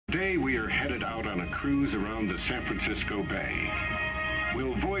Today we are headed out on a cruise around the San Francisco Bay.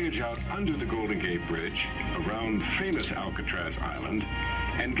 We'll voyage out under the Golden Gate Bridge, around famous Alcatraz Island,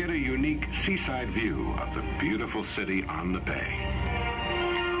 and get a unique seaside view of the beautiful city on the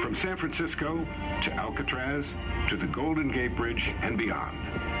bay. From San Francisco to Alcatraz to the Golden Gate Bridge and beyond,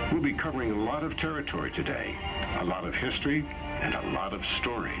 we'll be covering a lot of territory today, a lot of history, and a lot of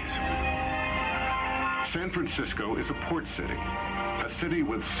stories. San Francisco is a port city, a city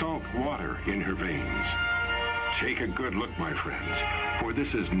with salt water in her veins. Take a good look, my friends, for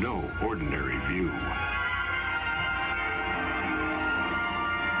this is no ordinary view.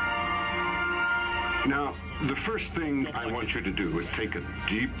 Now, the first thing I want you to do is take a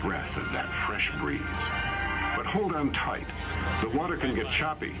deep breath of that fresh breeze. But hold on tight. The water can get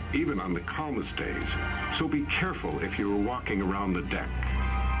choppy, even on the calmest days, so be careful if you are walking around the deck.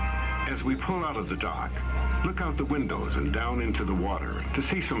 As we pull out of the dock, look out the windows and down into the water to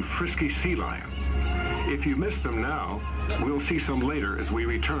see some frisky sea lions. If you miss them now, we'll see some later as we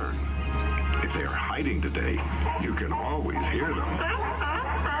return. If they are hiding today, you can always hear them.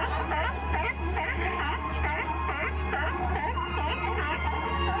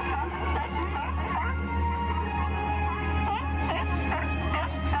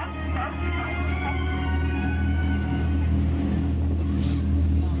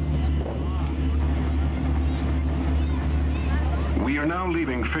 We are now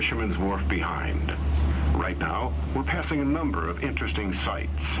leaving Fisherman's Wharf behind. Right now, we're passing a number of interesting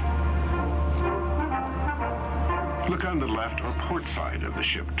sights. Look on the left or port side of the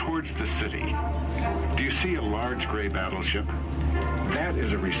ship towards the city. Do you see a large gray battleship? That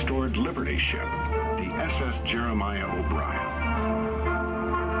is a restored Liberty ship, the SS Jeremiah O'Brien.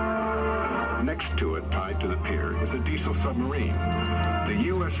 Next to it, tied to the pier, is a diesel submarine, the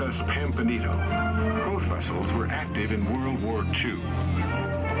USS Pampanito. Both vessels were active in World War II.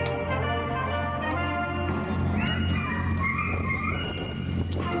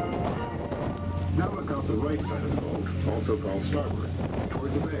 Now look out the right side of the boat, also called starboard,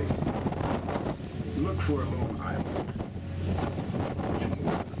 toward the bay. Look for a lone island. It's a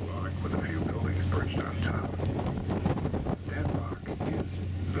rock with a few buildings perched on top. That rock is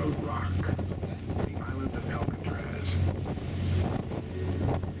the Rock, the island of Alcatraz.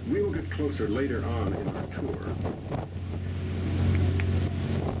 We will get closer later on in our tour.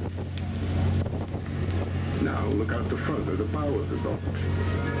 Now look out the front or the bow of the boat.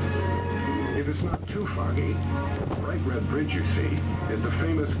 If it's not too foggy, the bright red bridge you see is the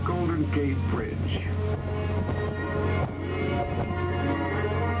famous Golden Gate Bridge.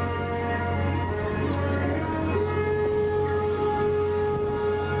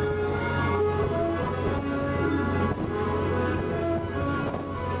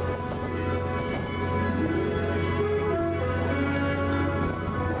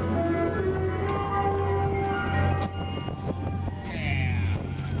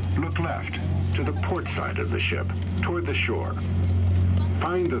 Left to the port side of the ship, toward the shore.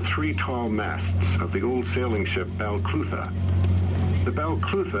 Find the three tall masts of the old sailing ship Balclutha. The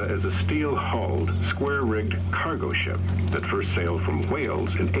Balclutha is a steel-hulled, square-rigged cargo ship that first sailed from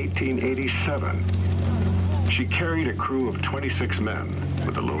Wales in 1887. She carried a crew of 26 men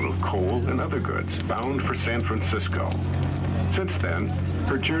with a load of coal and other goods bound for San Francisco. Since then,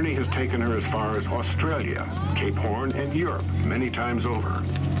 her journey has taken her as far as Australia, Cape Horn, and Europe many times over.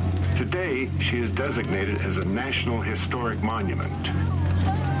 Today, she is designated as a National Historic Monument.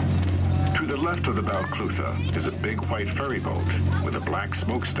 To the left of the Balclutha is a big white ferry boat with a black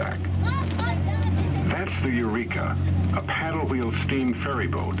smokestack. That's the Eureka, a paddle-wheel steam ferry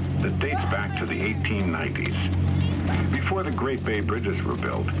boat that dates back to the 1890s. Before the Great Bay Bridges were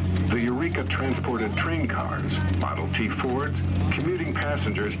built, the Eureka transported train cars, Model T Fords, commuting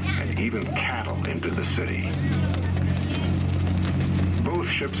passengers, and even cattle into the city. Both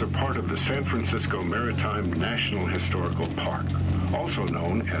ships are part of the San Francisco Maritime National Historical Park, also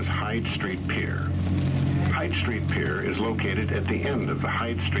known as Hyde Street Pier. Hyde Street Pier is located at the end of the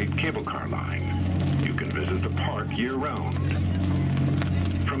Hyde Street cable car line. You can visit the park year-round.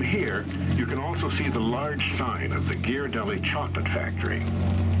 From here, you can also see the large sign of the Ghirardelli Chocolate Factory.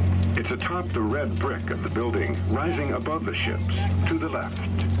 It's atop the red brick of the building, rising above the ships, to the left.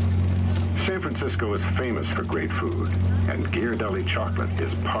 San Francisco is famous for great food, and Ghirardelli chocolate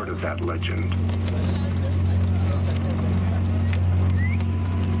is part of that legend.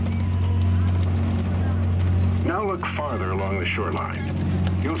 Now look farther along the shoreline.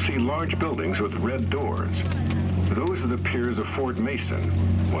 You'll see large buildings with red doors. Those are the piers of Fort Mason,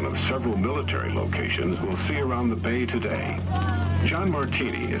 one of several military locations we'll see around the bay today. John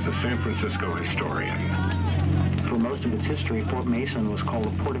Martini is a San Francisco historian. From most of its history, Fort Mason was called a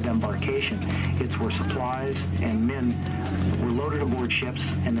port of embarkation. It's where supplies and men were loaded aboard ships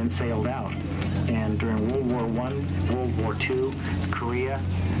and then sailed out. And during World War I, World War II, Korea,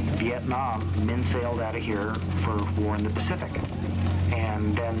 Vietnam, men sailed out of here for war in the Pacific.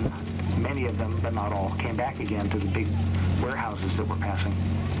 And then many of them, but not all, came back again to the big warehouses that were passing.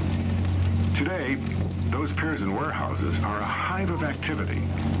 Today, those piers and warehouses are a hive of activity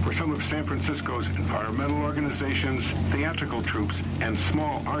for some of San Francisco's environmental organizations, theatrical troupes, and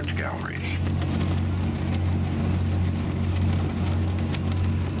small art galleries.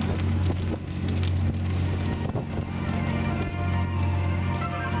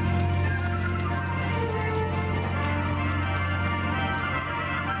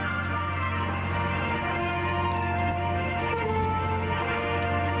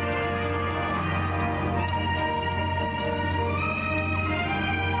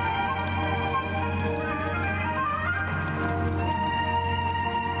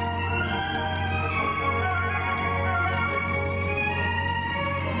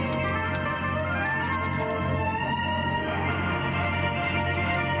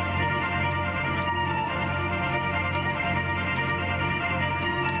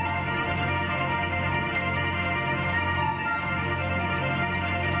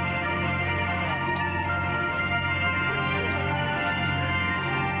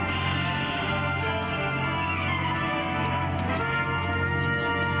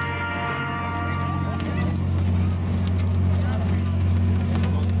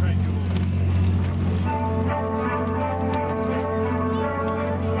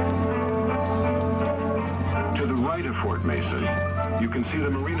 Fort Mason, you can see the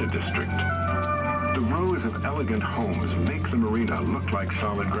Marina District. The rows of elegant homes make the marina look like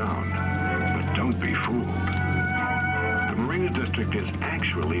solid ground, but don't be fooled. The Marina District is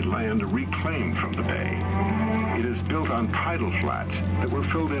actually land reclaimed from the bay. It is built on tidal flats that were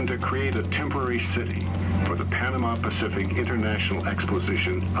filled in to create a temporary city for the Panama Pacific International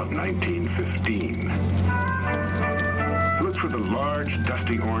Exposition of 1915. Look for the large,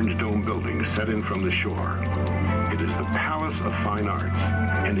 dusty orange dome building set in from the shore. It is the Palace of Fine Arts,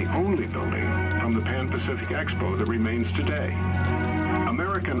 and the only building from the Pan-Pacific Expo that remains today.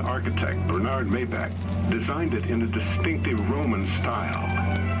 American architect Bernard Maybach designed it in a distinctive Roman style.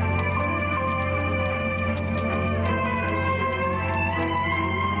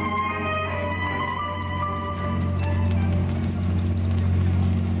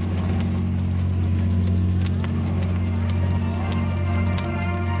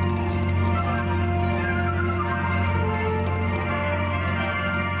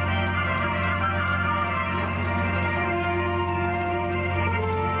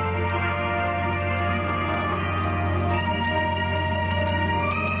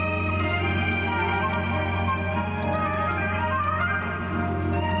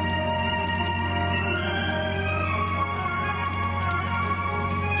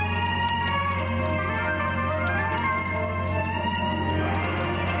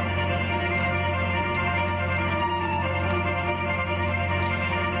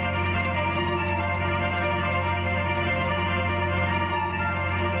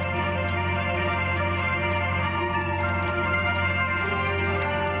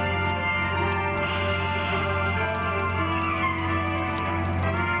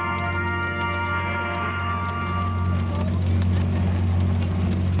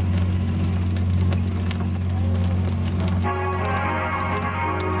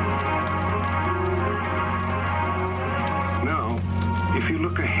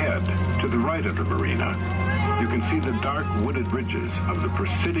 Of the marina, you can see the dark wooded ridges of the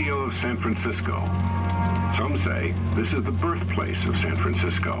Presidio of San Francisco. Some say this is the birthplace of San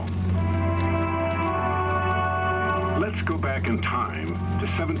Francisco. Let's go back in time to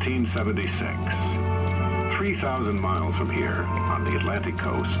 1776. 3,000 miles from here, on the Atlantic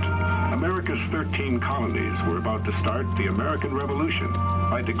coast, America's 13 colonies were about to start the American Revolution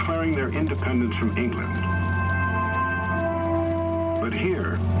by declaring their independence from England. But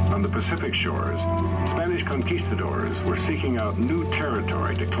here, on the Pacific shores, Spanish conquistadors were seeking out new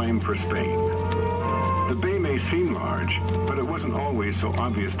territory to claim for Spain. The bay may seem large, but it wasn't always so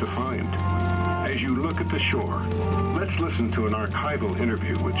obvious to find. As you look at the shore, let's listen to an archival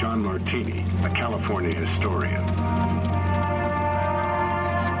interview with John Martini, a California historian.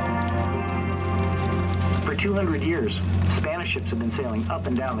 For 200 years, Spanish ships have been sailing up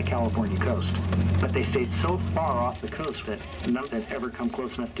and down the California coast, but they stayed so far off the coast that none had ever come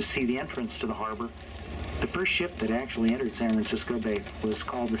close enough to see the entrance to the harbor. The first ship that actually entered San Francisco Bay was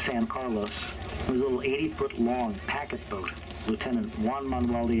called the San Carlos. It was a little 80-foot long packet boat, Lieutenant Juan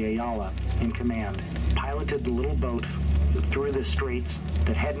Manuel de Ayala in command. piloted the little boat through the straits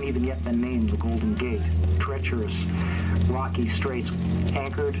that hadn't even yet been named the Golden Gate. Treacherous, rocky straits,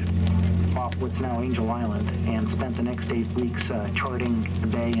 anchored off what's now Angel Island, and spent the next 8 weeks charting the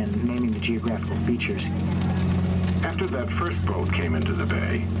bay and naming the geographical features. After that first boat came into the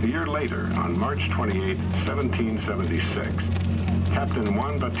bay, a year later, on March 28, 1776, Captain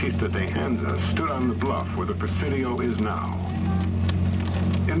Juan Bautista de Anza stood on the bluff where the Presidio is now.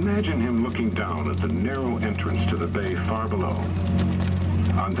 Imagine him looking down at the narrow entrance to the bay far below.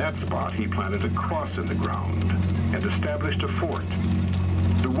 On that spot, he planted a cross in the ground and established a fort.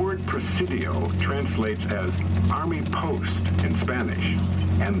 The word Presidio translates as Army Post in Spanish,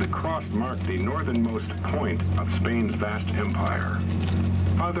 and the cross marked the northernmost point of Spain's vast empire.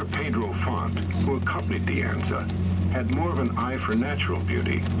 Father Pedro Font, who accompanied de Anza, had more of an eye for natural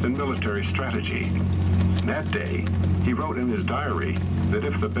beauty than military strategy. That day, he wrote in his diary that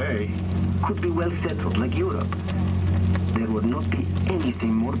if the bay could be well settled like Europe, there would not be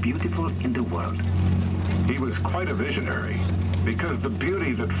anything more beautiful in the world. He was quite a visionary, because the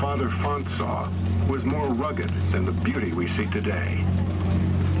beauty that Father Font saw was more rugged than the beauty we see today.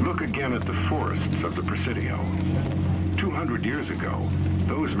 Look again at the forests of the Presidio. 200 years ago,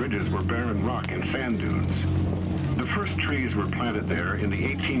 those ridges were barren rock and sand dunes. The first trees were planted there in the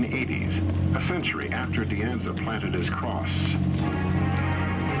 1880s, a century after de Anza planted his cross.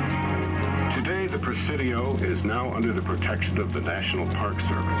 Today, the Presidio is now under the protection of the National Park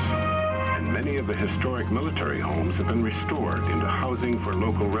Service, and many of the historic military homes have been restored into housing for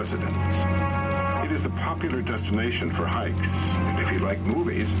local residents. It is a popular destination for hikes, and if you like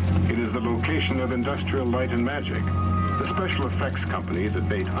movies, it is the location of Industrial Light and Magic, the special effects company that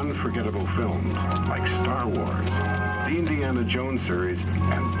made unforgettable films like Star Wars, the Indiana Jones series,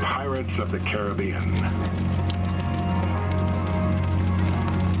 and Pirates of the Caribbean.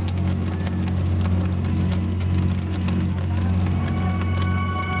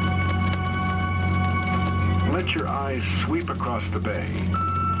 Let your eyes sweep across the bay.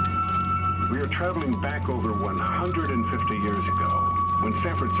 We are traveling back over 150 years ago, when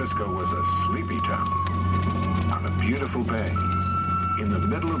San Francisco was a sleepy town, on a beautiful bay, in the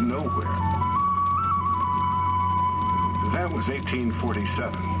middle of nowhere. That was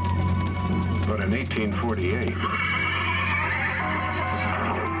 1847. But in 1848...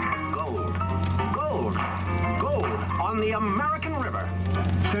 Gold on the American River.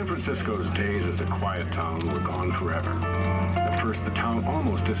 San Francisco's days as a quiet town were gone forever. At first, the town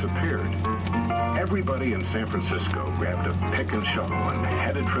almost disappeared. Everybody in San Francisco grabbed a pick and shovel and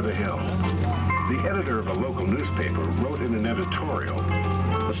headed for the hills. The editor of a local newspaper wrote in an editorial,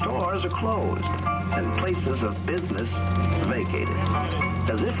 "The stores are closed and places of business vacated,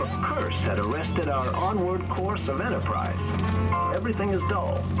 as if a curse had arrested our onward course of enterprise. Everything is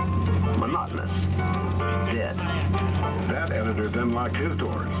dull, monotonous, dead." That editor then locked his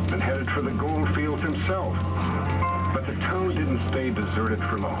doors and headed for the gold fields himself. But the town didn't stay deserted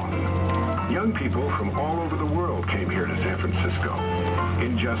for long. Young people from all over the world came here to San Francisco.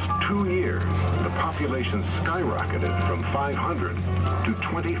 In just 2 years, the population skyrocketed from 500 to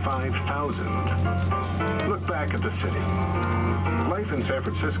 25,000. Look back at the city. Life in San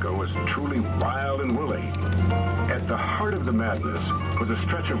Francisco was truly wild and woolly. At the heart of the madness was a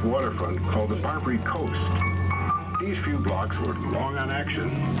stretch of waterfront called the Barbary Coast. These few blocks were long on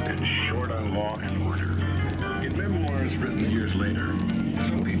action and short on law and order. In memoirs written years later,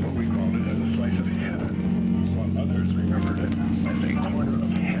 some people recalled it as a slice of heaven, while others remembered it as a corner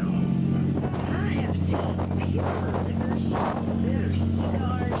of hell. I have seen people livers, their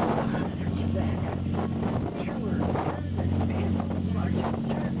cigars, their tobacco. There were guns and pistols, larger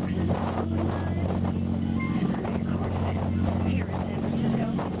trucks and phone lines. Every cornfields here in San Francisco,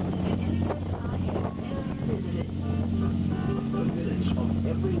 and any place I have ever visited. The village of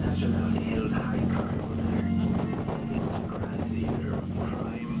every nationality held high carnival there. It was a grand theater of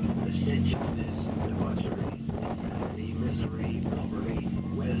crime, licentiousness, debauchery, insanity, misery, poverty,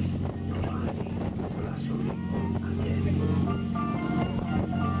 wealth, profanity, blasphemy, and death.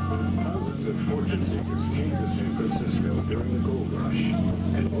 Thousands of fortune seekers came to San Francisco during the gold rush,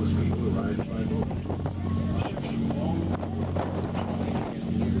 and most people arrived by boat. Ships from all over the world trying to get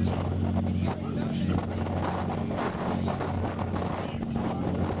years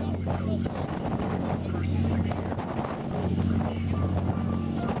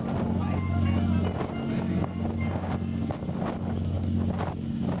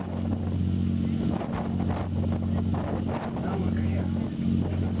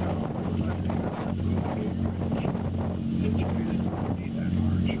situated underneath that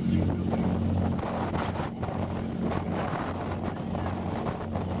arch of sea building.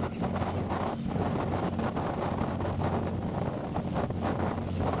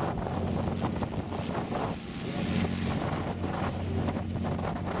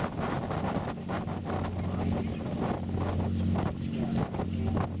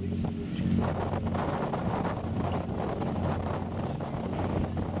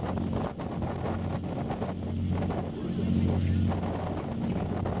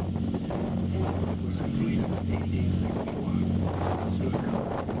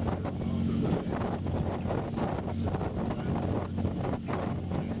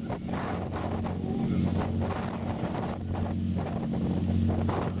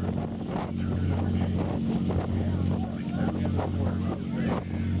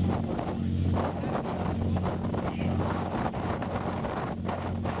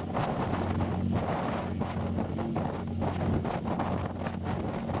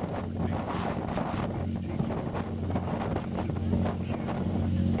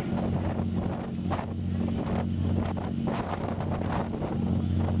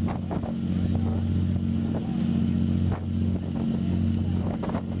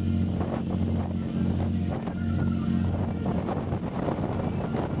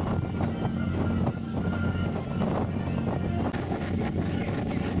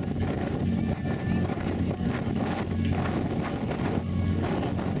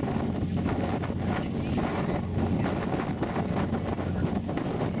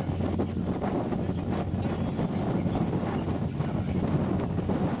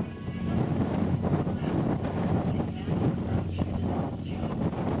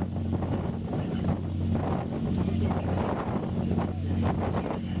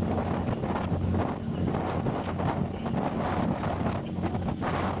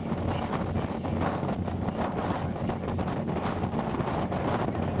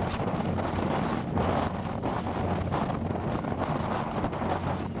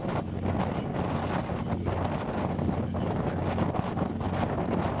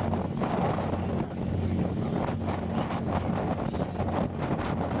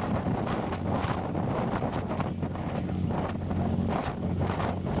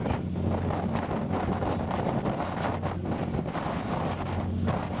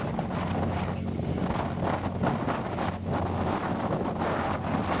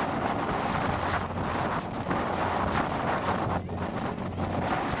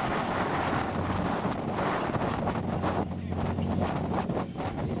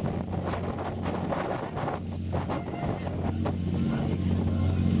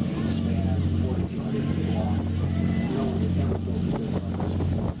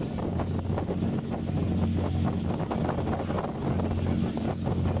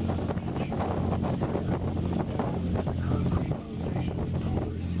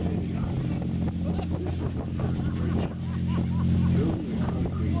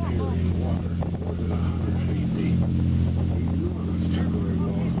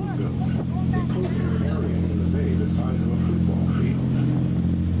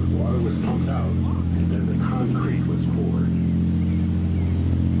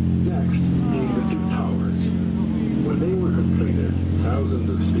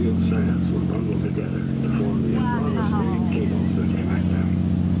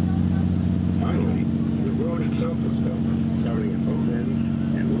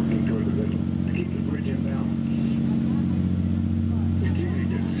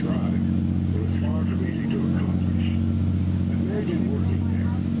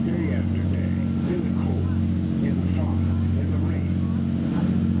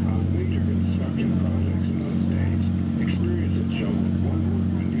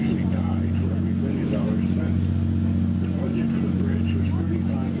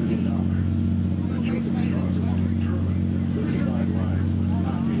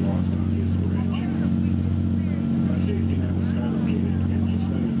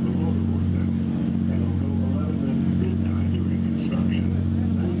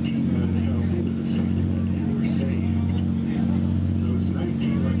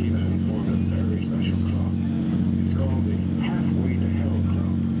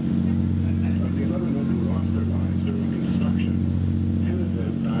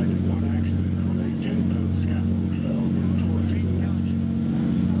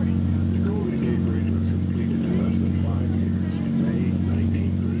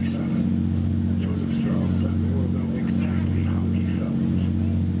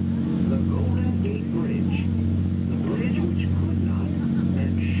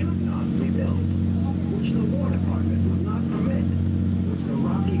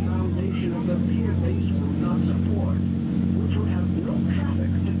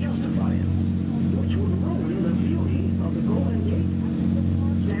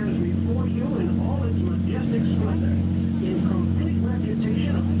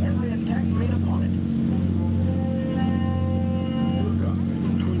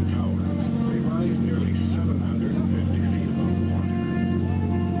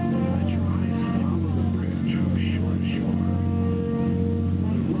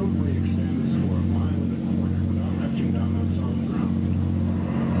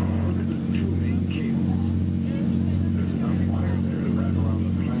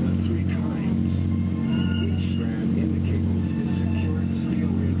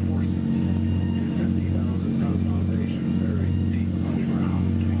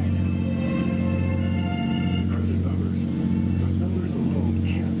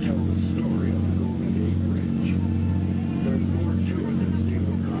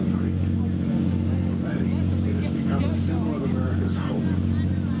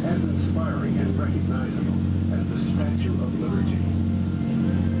 inspiring and recognizable as the Statue of Liberty.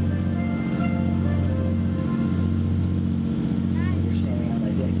 When you're standing on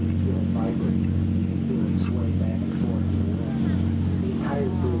that deck, you can feel it vibrate. You can feel it sway back and forth in the wind. The entire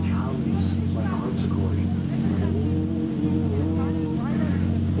bridge hums like a harpsichord.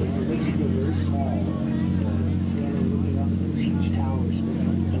 It makes you feel very small. Standing looking up at those huge towers, it's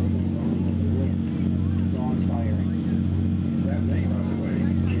like moving in the wind. It's awe-inspiring. That name, by the way,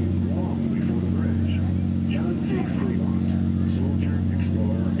 came long before the bridge. John C. Fremont saw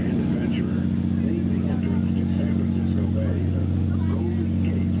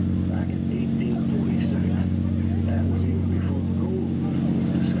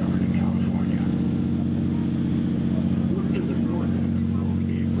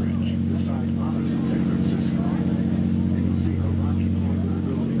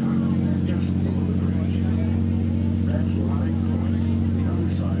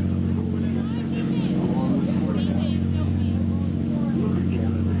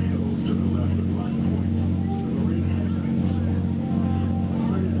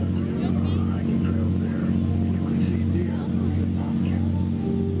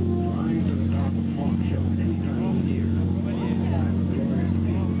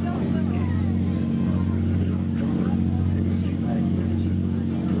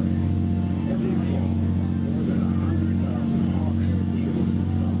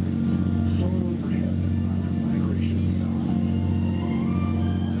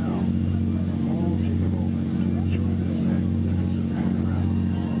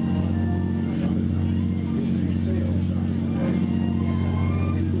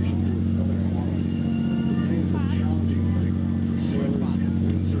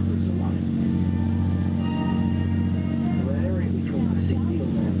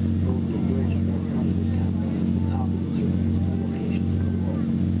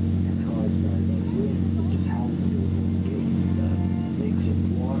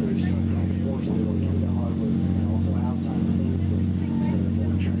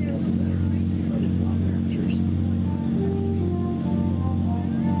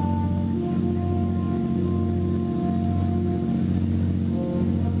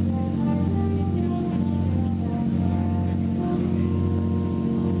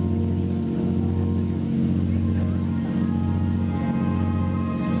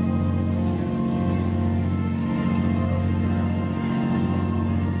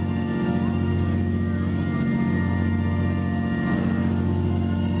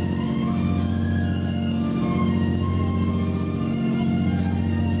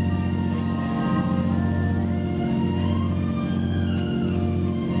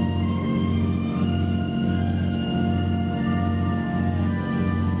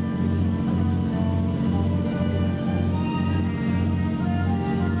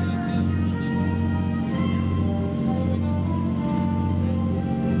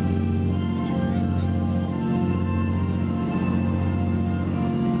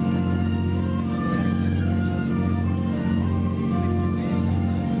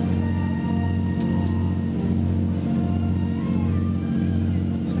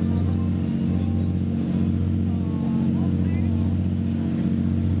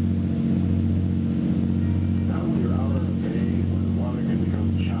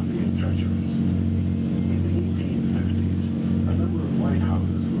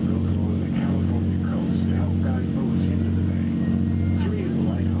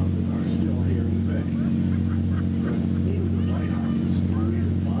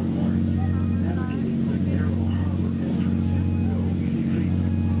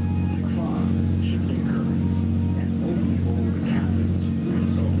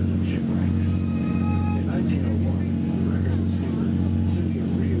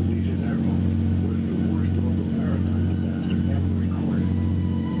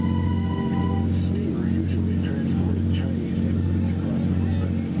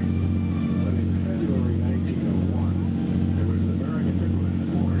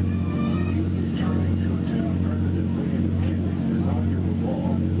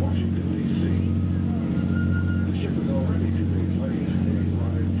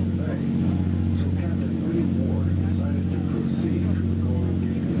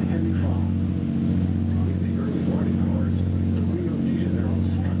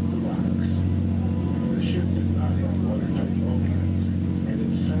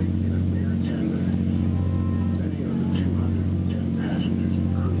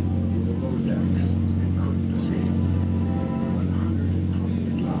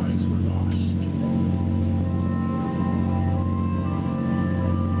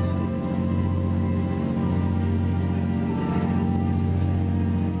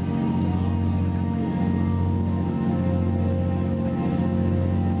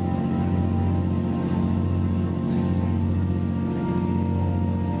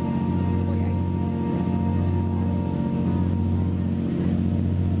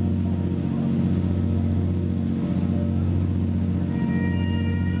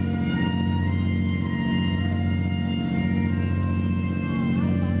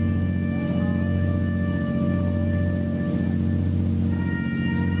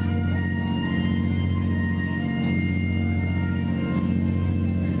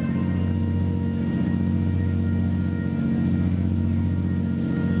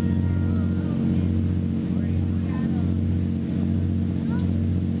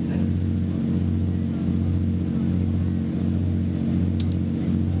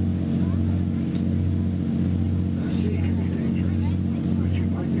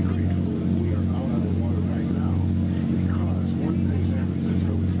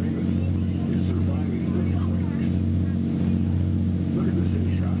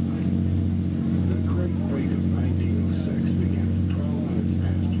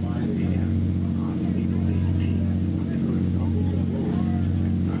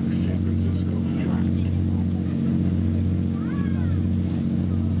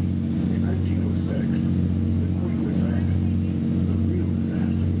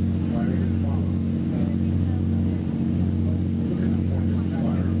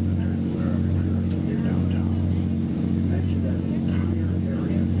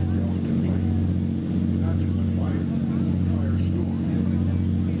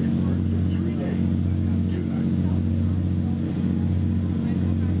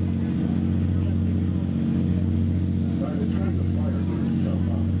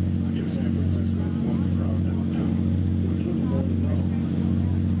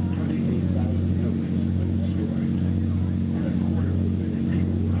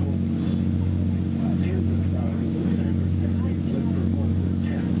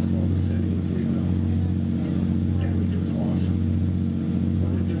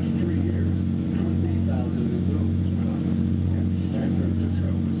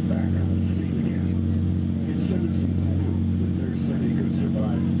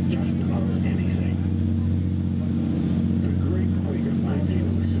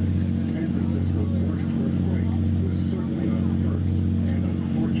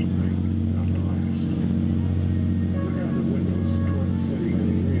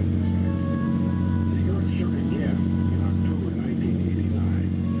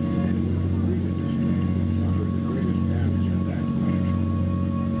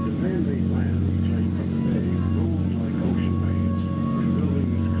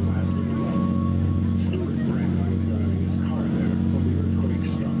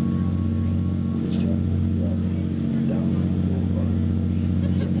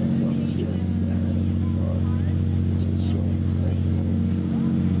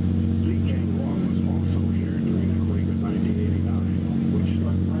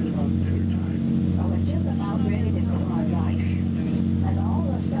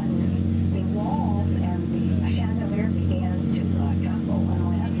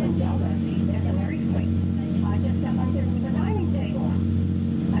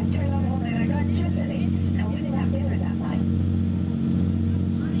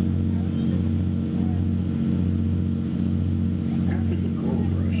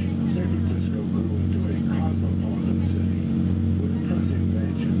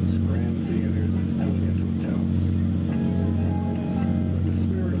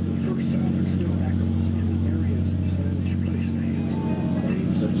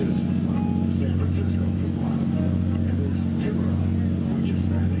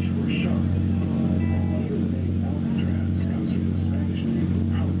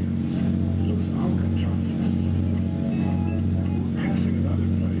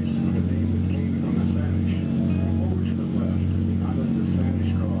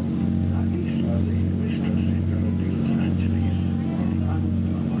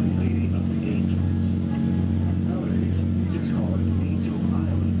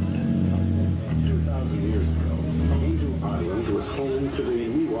to the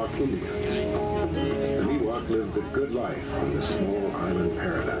Miwok Indians. The Miwok lived the good life on the small island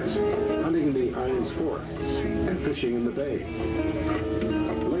paradise, hunting in the island's forests and fishing in the bay.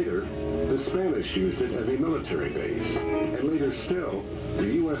 Later, the Spanish used it as a military base, and later still, the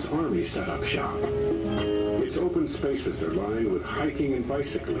U.S. Army set up shop. Its open spaces are lined with hiking and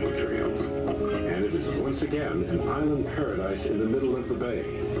bicycling trails, and it is once again an island paradise in the middle of the bay.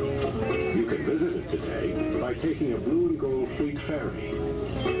 You can visit it today by taking a blue and gold fleet ferry.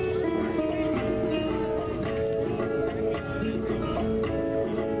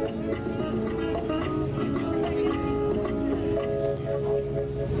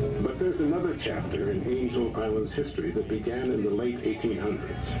 But there's another chapter in Angel Island's history that began in the late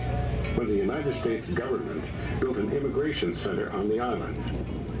 1800s, when the United States government built an immigration center on the island.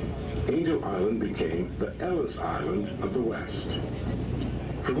 Angel Island became the Ellis Island of the West.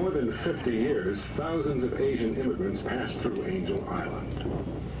 For more than 50 years, thousands of Asian immigrants passed through Angel Island.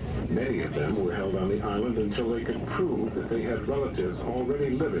 Many of them were held on the island until they could prove that they had relatives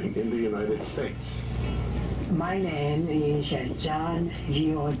already living in the United States. My name is John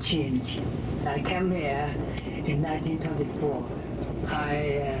Gio Chin. I came here in 1924.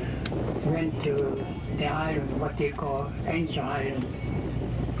 I went to the island, what they call Angel Island.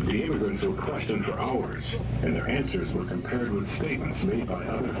 The immigrants were questioned for hours, and their answers were compared with statements made by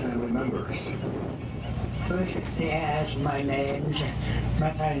other family members. First, they asked my names, my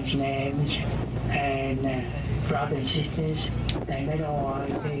parents' names, and brothers and sisters. And later on,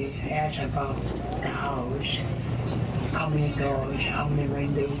 they asked about the house, how many doors, how many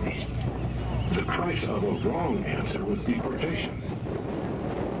windows. The price of a wrong answer was deportation.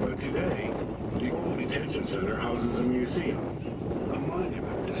 But today, the old detention center houses a museum, a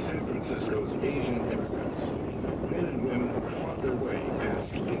monument to San Francisco's Asian immigrants, men and women who fought their way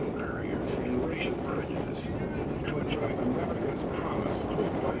past legal barriers and racial prejudice to enjoy America's promise of a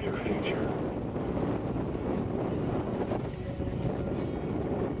brighter future.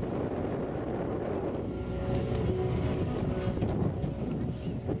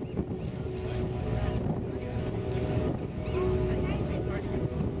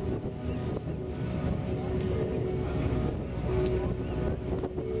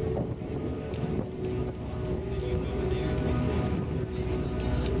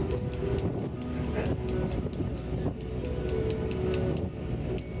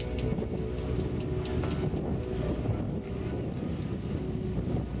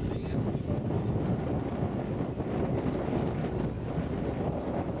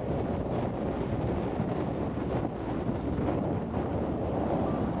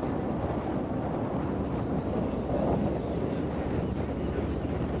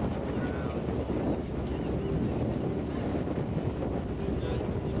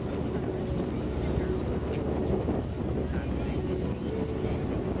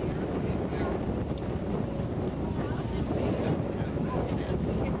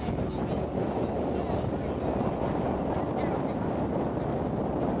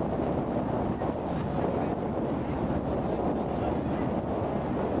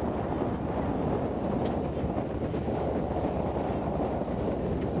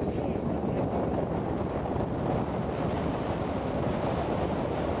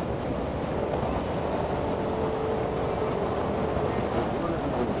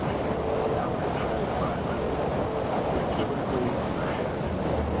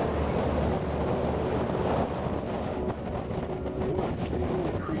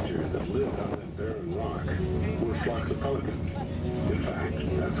 Flocks of pelicans. In fact,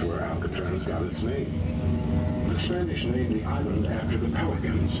 that's where Alcatraz got its name. The Spanish named the island after the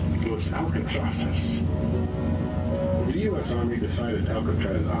pelicans, Los Alcatrazes. The U.S. Army decided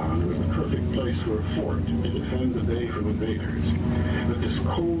Alcatraz Island was the perfect place for a fort to defend the bay from invaders. But this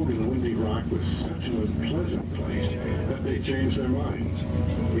cold and windy rock was such an unpleasant place that they changed their minds.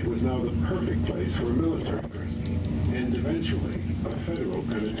 It was now the perfect place for a military prison, and eventually a federal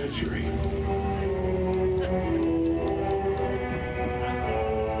penitentiary.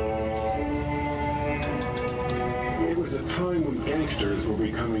 It was a time when gangsters were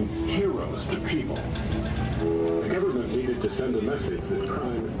becoming heroes to people. The government needed to send a message that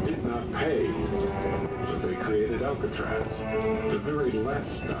crime did not pay, so they created Alcatraz, the very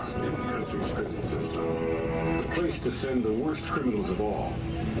last stop in the country's prison system, the place to send the worst criminals of all.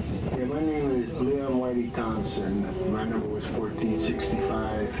 Yeah, my name is Leon Whitey Thompson. My number was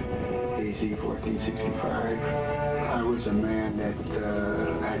 1465, AZ 1465. I was a man that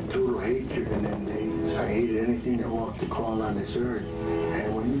had total hatred in them days. I hated anything that walked the crawl on this earth.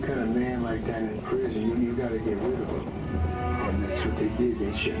 And when you got a man like that in prison, you got to get rid of him. And that's what they did.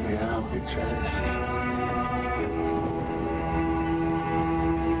 They shipped me to Alcatraz.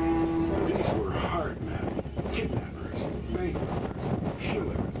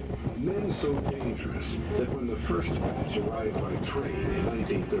 so dangerous that when the first batch arrived by train in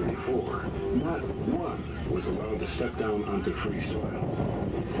 1934, not one was allowed to step down onto free soil.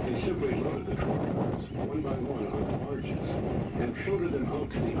 They simply loaded the train cars, one by one, onto barges, and floated them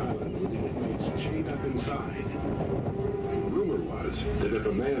out to the island with the inmates chained up inside. Rumor was that if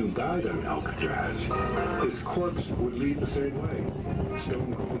a man died on Alcatraz, his corpse would lead the same way,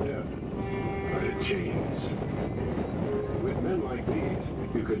 stone cold dead. But it changed. With men like these,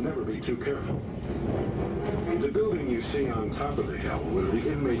 you could never be too careful. The building you see on top of the hill was the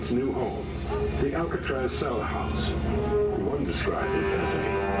inmate's new home, the Alcatraz cell house. One described it as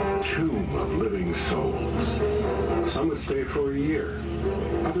a tomb of living souls. Some would stay for a year,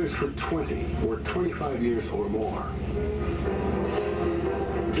 others for 20 or 25 years or more.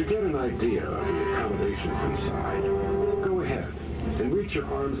 To get an idea of the accommodations inside, go ahead and reach your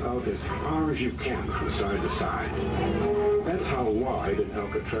arms out as far as you can from side to side. That's how wide an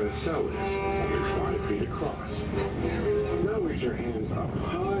Alcatraz cell is, only 5 feet across. Now reach your hands up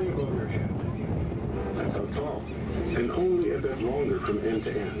high above your head. That's how tall, and only a bit longer from end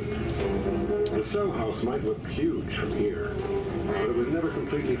to end. The cell house might look huge from here, but it was never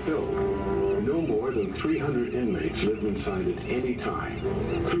completely filled. No more than 300 inmates lived inside at any time.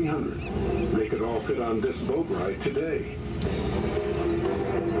 300. They could all fit on this boat ride today.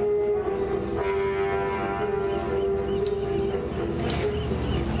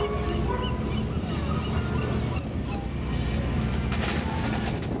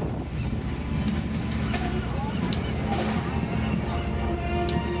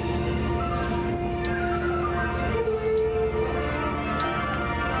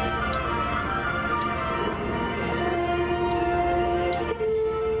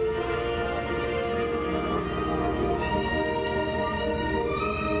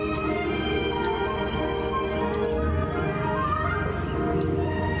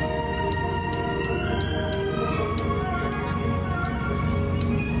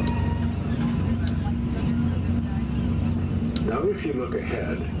 If you look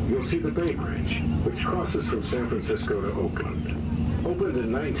ahead, you'll see the Bay Bridge, which crosses from San Francisco to Oakland. Opened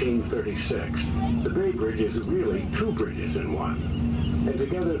in 1936, the Bay Bridge is really 2 bridges in one, and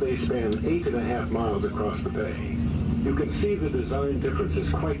together they span 8.5 miles across the bay. You can see the design differences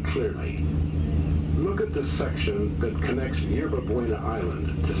quite clearly. Look at the section that connects Yerba Buena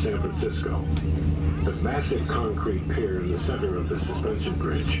Island to San Francisco. The massive concrete pier in the center of the suspension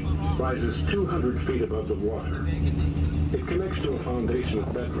bridge rises 200 feet above the water. It connects to a foundation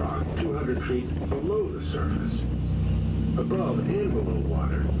of bedrock 200 feet below the surface. Above and below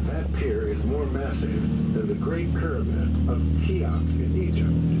water, that pier is more massive than the Great Pyramid of Cheops in Egypt,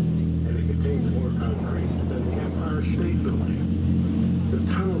 and it contains more concrete than the Empire State Building.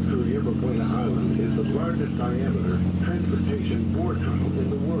 The tunnel through Yerba Buena Island is the largest diameter transportation bore tunnel in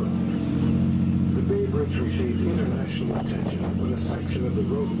the world. The Bay Bridge received international attention when a section of the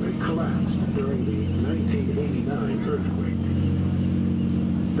roadway collapsed during the 1989 earthquake.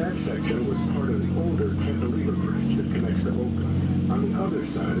 That section was part of the older cantilever bridge that connects to Oakland, on the other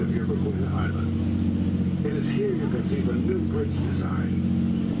side of Yerba Buena Island. It is here you can see the new bridge design.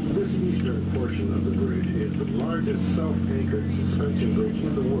 This eastern portion of the bridge is the largest self-anchored suspension bridge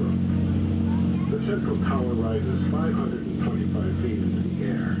in the world. The central tower rises 525 feet into the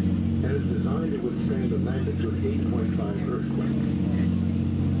air, and is designed to withstand a magnitude 8.5 earthquake.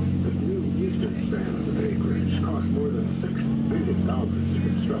 The new eastern span of the Bay Bridge cost more than $6 billion to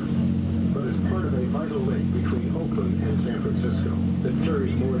construct, but is part of a vital link between Oakland and San Francisco that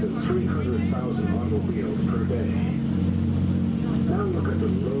carries more than 300,000 automobiles per day. Now look at the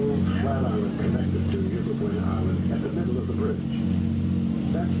low, flat island connected to Yerba Buena Island at the middle of the bridge.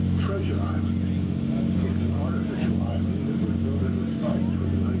 That's Treasure Island. It's an artificial island that was built as a site for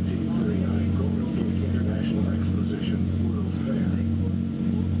the 1939 Golden Gate International Exposition World's Fair.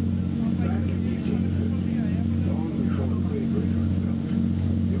 Back in 1850, long before the Bay Bridge was built,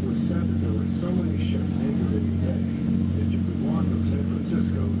 it was said that there were so many ships anchored in the bay that you could walk from San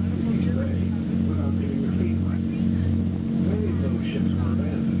Francisco to the East Bay without getting your feet wet. Many of those ships were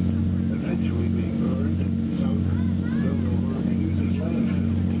abandoned, eventually being burned, sunk, built over, and used as landfill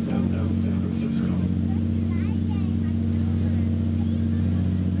in downtown San Francisco.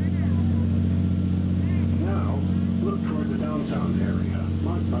 Downtown area,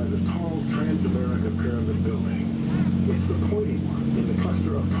 marked by the tall Transamerica Pyramid building. It's the pointy one in the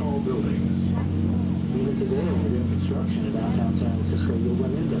cluster of tall buildings. Even today, when we're doing construction in downtown San Francisco, you'll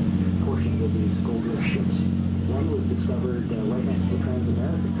run into portions of these gold rush ships. One was discovered right next to the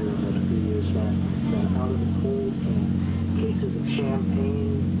Transamerica Pyramid a few years back. Out of its hold came cases of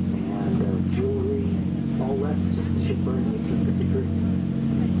champagne and jewelry, all left since the ship burned in 1853.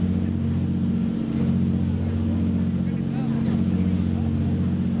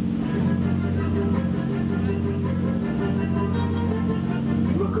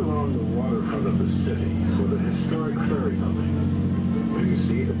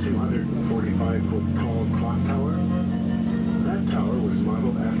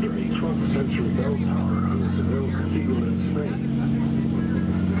 bell tower on the Seville Cathedral in Spain.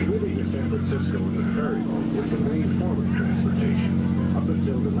 Commuting to San Francisco in the ferry boat was the main form of transportation up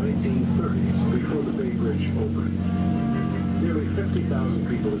until the 1930s, before the Bay Bridge opened. Nearly 50,000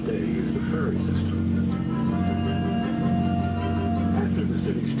 people a day use the ferry system. After the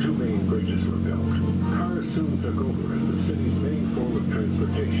city's two main bridges were built, cars soon took over as the city's main form of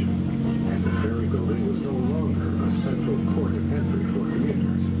transportation, and the ferry building was no longer a central port of entry for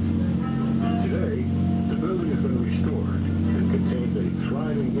commuters. Today, the building has been restored and contains a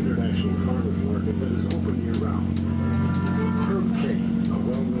thriving international farmers market that is open year-round. Herb Kane, a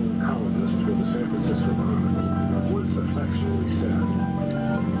well-known columnist for the San Francisco Chronicle, once affectionately said,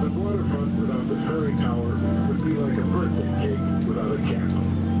 "The waterfront without the ferry tower would be like a birthday cake without a candle."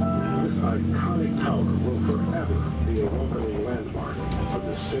 This iconic tower will forever be a welcoming landmark of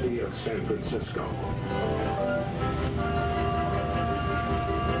the city of San Francisco.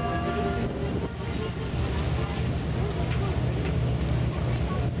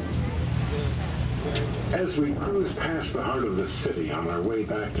 As we cruise past the heart of the city on our way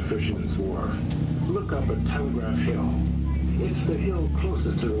back to Fisherman's Wharf, look up at Telegraph Hill. It's the hill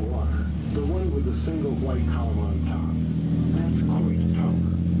closest to the water, the one with the single white column on top. That's Coit Tower.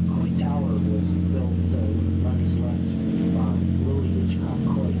 Coit Tower was built on his left by Lily Hitchcock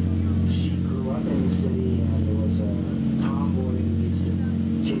Coit. She grew up in the city and was a tomboy who used to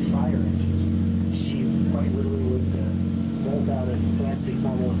chase fire engines. She quite literally would bolt out at fancy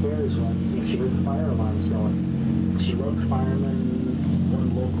formal affairs when she heard the fire alarms going. She loved firemen.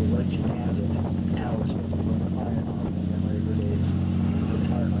 One local legend has it. The tower supposed to put the fire on in memory of her days with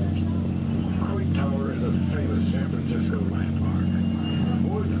firefighters. Coit Tower is a famous San Francisco landmark.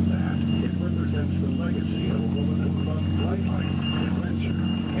 More than that, it represents the legacy of a woman who loved bright lights, adventure,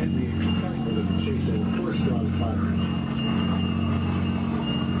 and the excitement of chasing horse-drawn fire engines.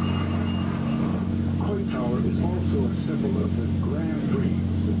 Coit Tower is also a symbol of the grand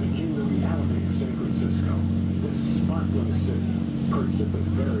dreams that became the reality of San Francisco, this sparkling city perched at the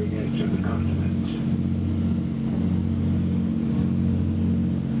very edge of the continent.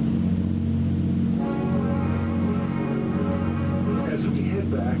 As we head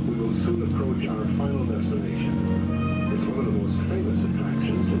back, we will soon approach our final destination. It's one of the most famous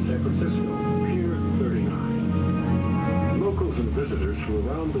attractions in San Francisco, Pier 39. Locals and visitors from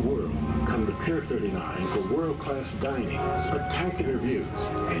around the world come to Pier 39 for world-class dining, spectacular views,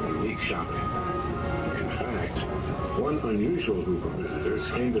 and unique shopping. In fact, one unusual group of visitors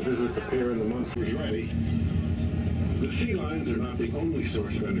came to visit the pier in the months was ready. The sea lions are not the only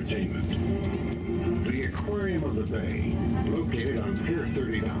source of entertainment. The Aquarium of the Bay, located on Pier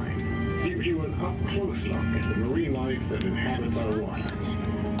 39, gives you an up-close look at the marine life that inhabits our waters.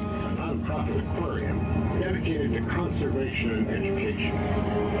 A non-profit aquarium dedicated to conservation and education.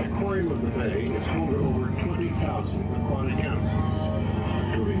 The Aquarium of the Bay is home to over 20,000 aquatic animals,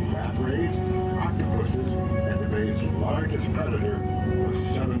 including bat rays, octopuses, and the bay's largest predator, the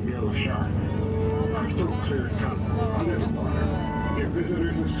seven-gill shark. Crystal clear tunnels under the water give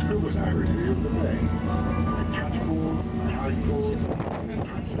visitors a scuba diver's view of the bay. They touch pools, tide pools, and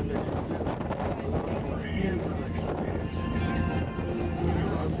touch the bays. For hands-on experience. When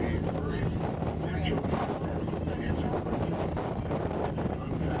you're on the aquarium, natural photographs will answer questions.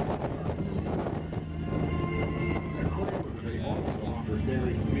 The Aquarium of the Bay also offers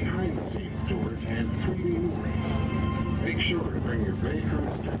daily behind-the-scenes tours and 3D movies. Make sure to bring your Bay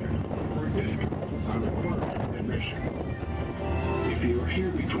Cruise ticket for a discount on aquarium admission. If you are here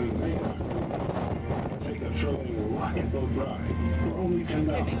between May and October, take a thrilling RocketBoat ride for only $10.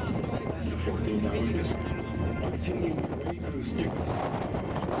 That's a $14 discount. By taking your Bay Cruise tickets,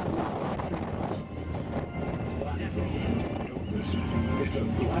 RocketBoat, don't miss it. It's a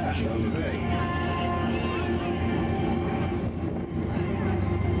blast on the bay.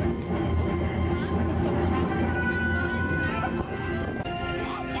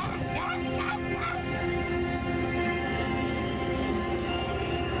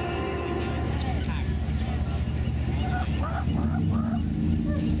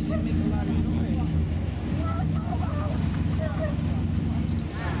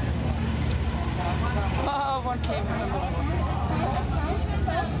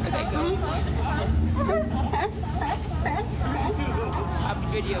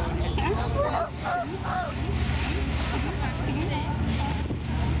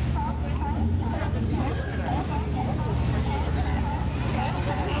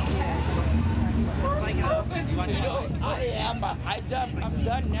 I'm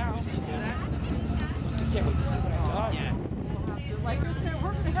done now. I can't wait to see what I got. Like I said,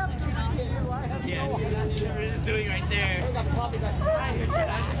 we're going to have to review. I have yet. We're just doing right there.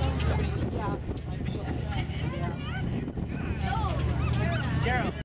 Somebody's